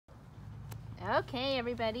Okay,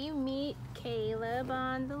 everybody, meet Caleb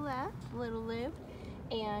on the left, little Lou,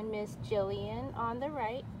 and Miss Jillian on the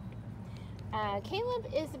right. Caleb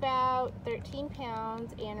is about 13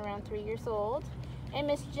 pounds and around 3 years old. And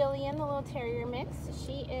Miss Jillian, the little terrier mix,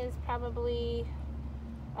 she is probably,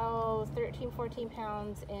 13, 14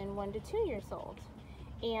 pounds and 1 to 2 years old.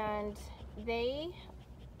 And they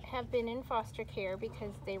have been in foster care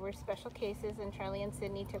because they were special cases, and Charlie and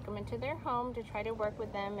Sydney took them into their home to try to work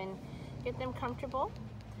with them and get them comfortable.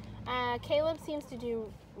 Caleb seems to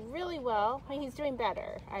do really well. Well, he's doing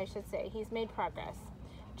better, I should say. He's made progress.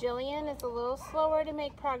 Jillian is a little slower to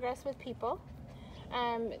make progress with people.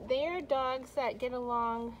 They are dogs that get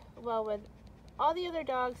along well with all the other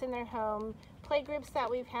dogs in their home. Play groups that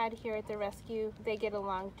we've had here at the rescue, they get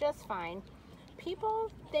along just fine.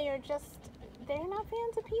 People, they're not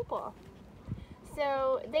fans of people.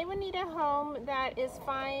 So they would need a home that is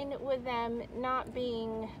fine with them not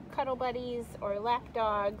being cuddle buddies or lap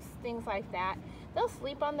dogs, things like that. They'll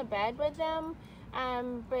sleep on the bed with them,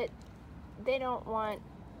 but they don't want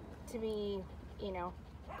to be,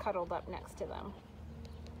 cuddled up next to them.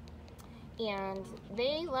 And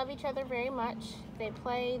they love each other very much. They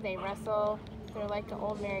play, they wrestle. They're like an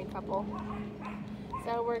old married couple.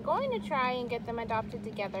 So we're going to try and get them adopted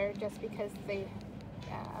together just because they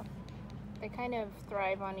kind of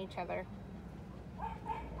thrive on each other.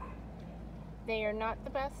 They are not the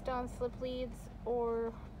best on slip leads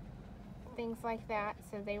or things like that,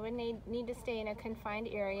 so they would need to stay in a confined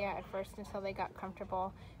area at first until they got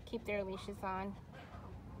comfortable, keep their leashes on.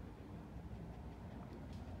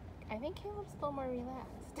 I think Caleb's a little more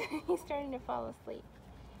relaxed. He's starting to fall asleep.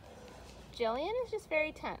 Jillian is just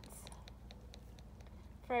very tense.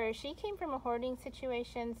 She came from a hoarding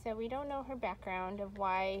situation, so we don't know her background of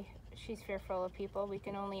why she's fearful of people. We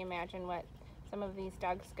can only imagine what some of these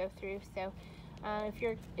dogs go through. So if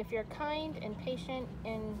you're kind and patient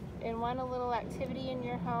and want a little activity in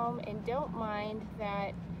your home and don't mind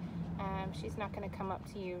that she's not going to come up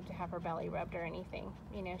to you to have her belly rubbed or anything.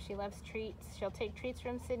 She loves treats. She'll take treats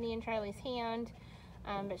from Sydney and Charlie's hand,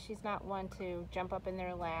 but she's not one to jump up in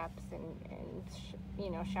their laps and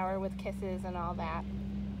shower with kisses and all that.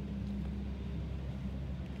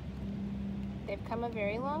 They've come a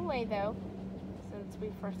very long way though since we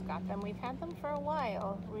first got them. We've had them for a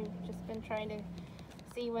while. We've just been trying to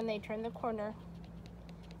see when they turn the corner.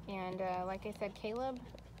 And like I said, Caleb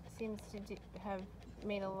seems to have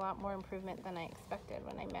made a lot more improvement than I expected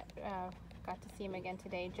when I got to see him again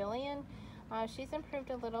today. Jillian, she's improved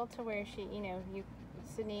a little to where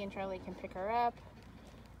Sydney and Charlie can pick her up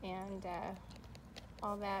and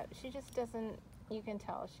all that. She just doesn't, you can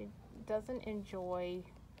tell, she doesn't enjoy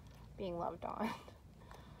being loved on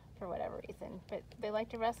for whatever reason. But they like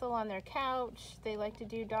to wrestle on their couch. They like to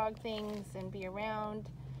do dog things and be around.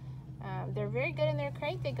 They're very good in their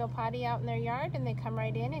crate. They go potty out in their yard and they come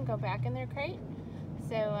right in and go back in their crate.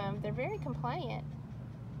 So they're very compliant.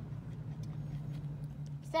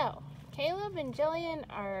 So Caleb and Jillian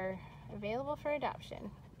are available for adoption.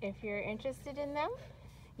 If you're interested in them,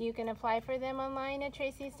 you can apply for them online at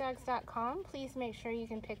tracysdogs.com. Please make sure you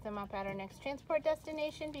can pick them up at our next transport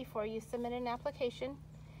destination before you submit an application.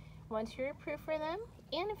 Once you're approved for them,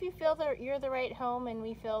 and if you feel that you're the right home and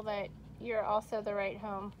we feel that you're also the right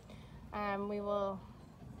home, we will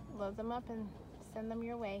load them up and send them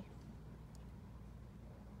your way.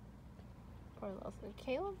 Poor little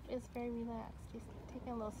Caleb is very relaxed. He's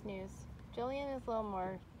taking a little snooze. Jillian is a little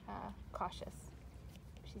more cautious.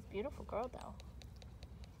 She's a beautiful girl though.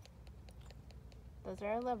 Those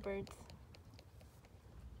are our lovebirds.